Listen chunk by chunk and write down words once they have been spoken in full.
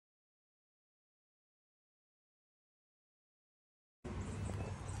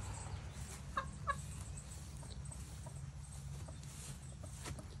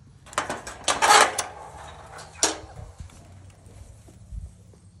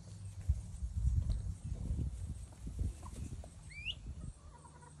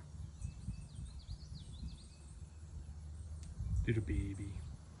Little baby.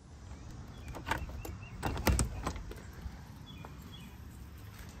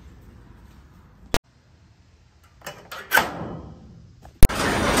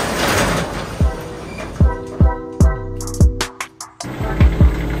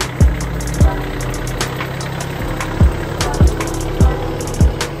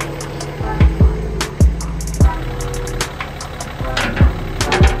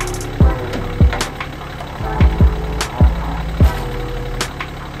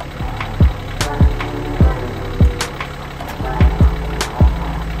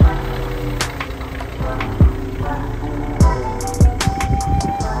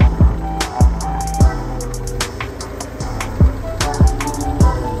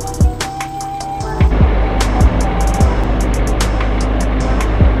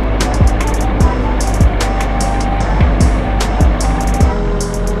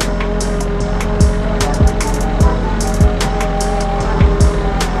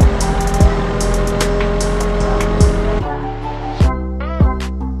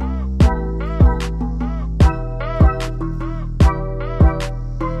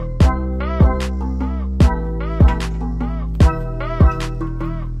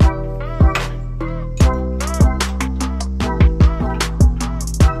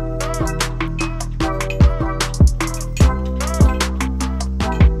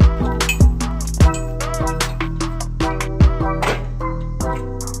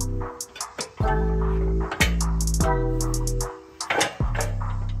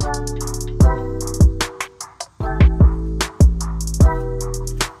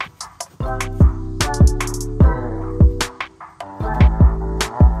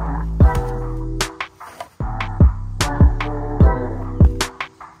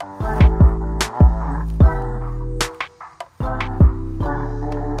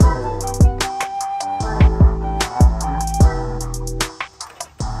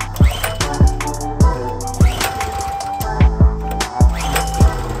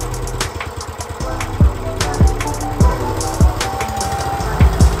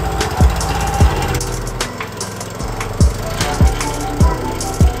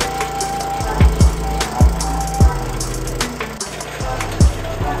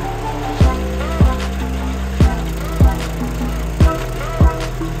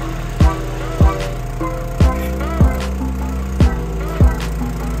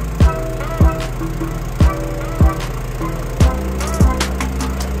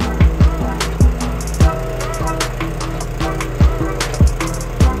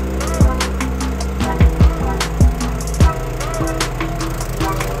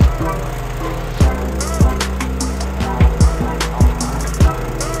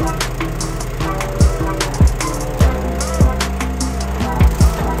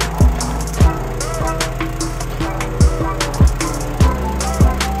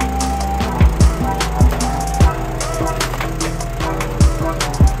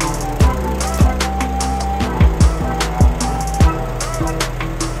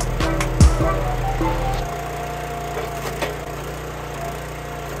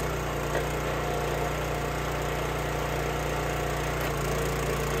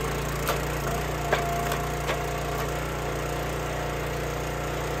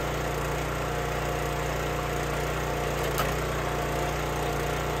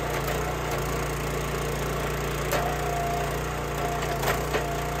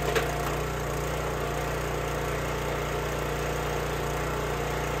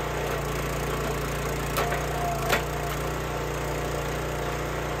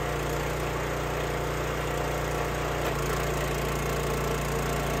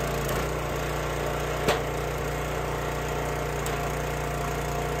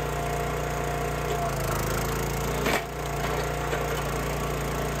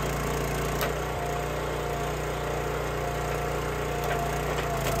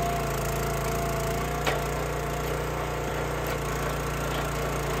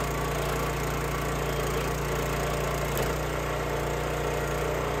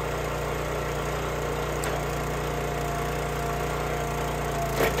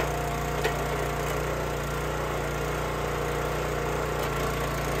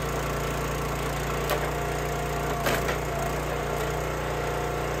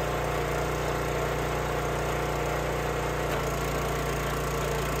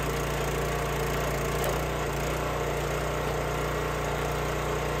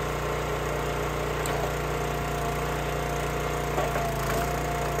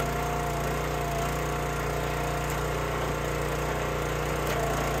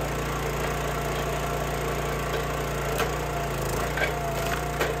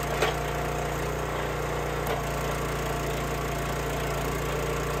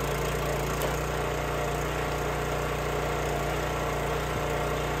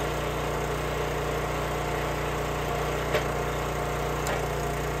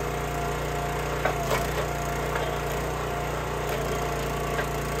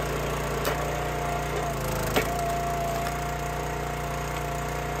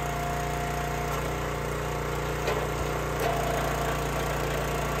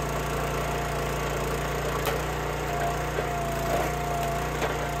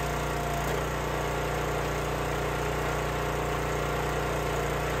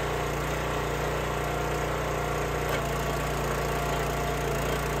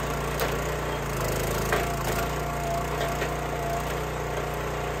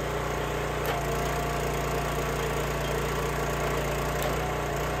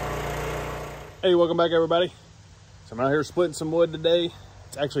 Hey, welcome back everybody. So I'm out here splitting some wood today.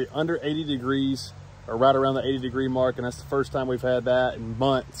 It's actually under 80 degrees, or right around the 80 degree mark, and that's the first time we've had that in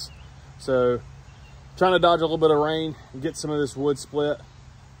months. So trying to dodge a little bit of rain and get some of this wood split.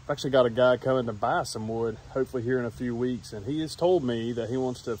 I've actually got a guy coming to buy some wood, hopefully here in a few weeks, and he has told me that he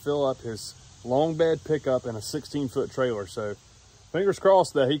wants to fill up his long bed pickup in a 16-foot trailer. So fingers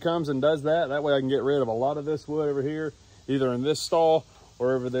crossed that he comes and does that. That way I can get rid of a lot of this wood over here, either in this stall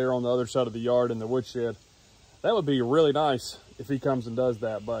or over there on the other side of the yard in the woodshed. That would be really nice if he comes and does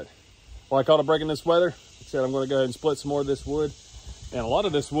that. But well, I caught a break in this weather. I said I'm going to go ahead and split some more of this wood. And a lot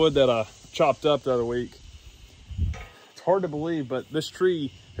of this wood that I chopped up the other week, it's hard to believe, but this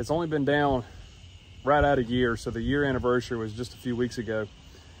tree has only been down right at a year. So the year anniversary was just a few weeks ago.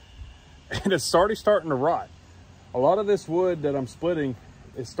 And it's already starting to rot. A lot of this wood that I'm splitting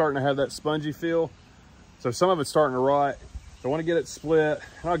is starting to have that spongy feel. So some of it's starting to rot. So I want to get it split,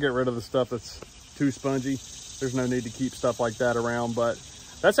 and I'll get rid of the stuff that's too spongy. There's no need to keep stuff like that around, but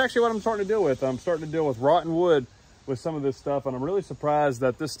that's actually what I'm starting to deal with. I'm starting to deal with rotten wood with some of this stuff, and I'm really surprised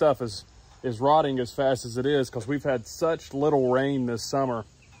that this stuff is rotting as fast as it is, because we've had such little rain this summer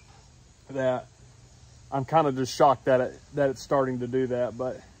that I'm kind of just shocked that it's starting to do that.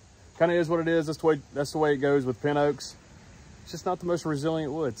 But kind of is what it is. That's the way it goes with pin oaks. It's just not the most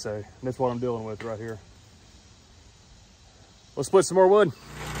resilient wood, so that's what I'm dealing with right here. Let's split some more wood.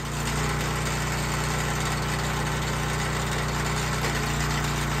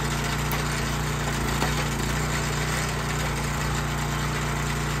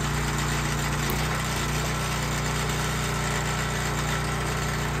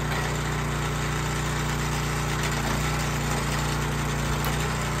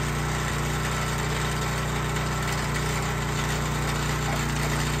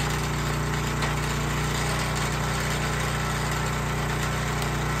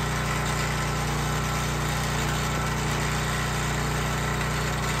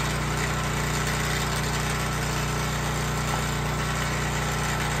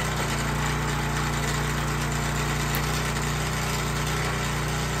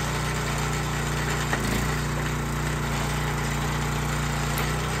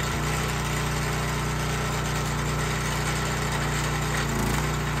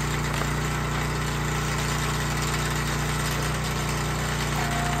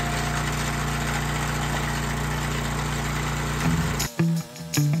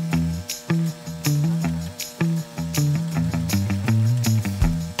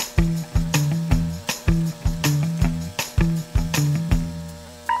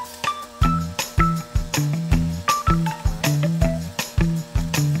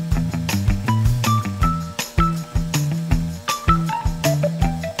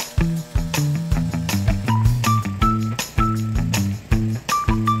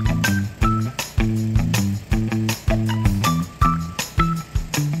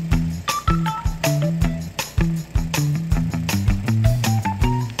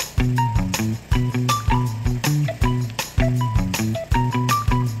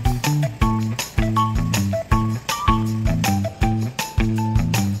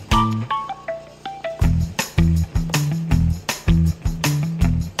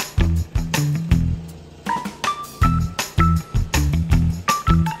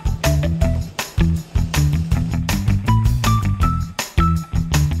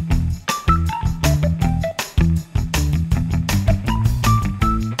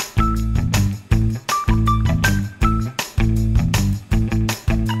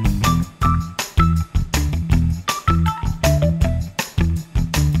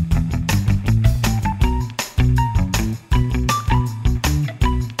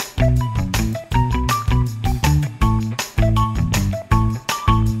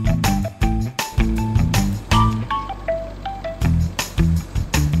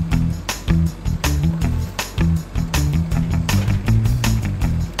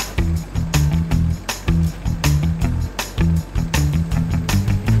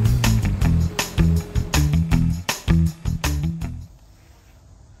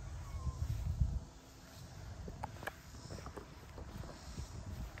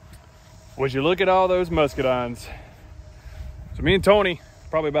 Would you look at all those muscadines? So me and Tony,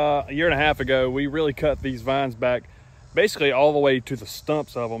 probably about a year and a half ago, we really cut these vines back basically all the way to the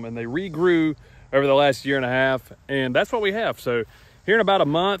stumps of them, and they regrew over the last year and a half, and that's what we have. So here in about a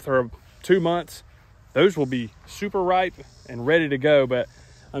month or 2 months, those will be super ripe and ready to go. But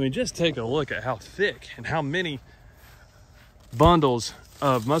I mean, just take a look at how thick and how many bundles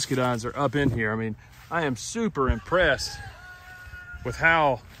of muscadines are up in here. I mean, I am super impressed with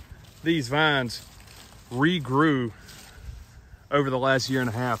how these vines regrew over the last year and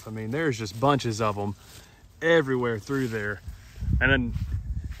a half. I mean, there's just bunches of them everywhere through there. And then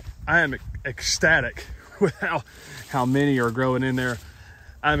I am ecstatic with how many are growing in there.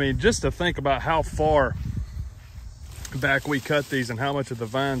 I mean, just to think about how far back we cut these and how much of the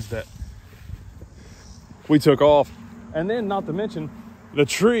vines that we took off. And then not to mention, the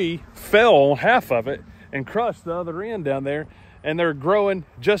tree fell on half of it and crushed the other end down there. And they're growing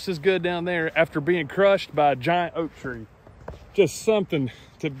just as good down there after being crushed by a giant oak tree. Just something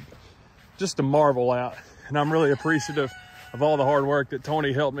to marvel at. And I'm really appreciative of all the hard work that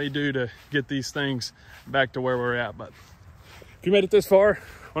Tony helped me do to get these things back to where we're at. But if you made it this far,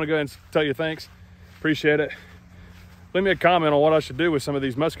 I want to go ahead and tell you thanks. Appreciate it. Leave me a comment on what I should do with some of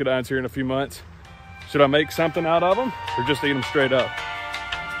these muscadines here in a few months. Should I make something out of them or just eat them straight up?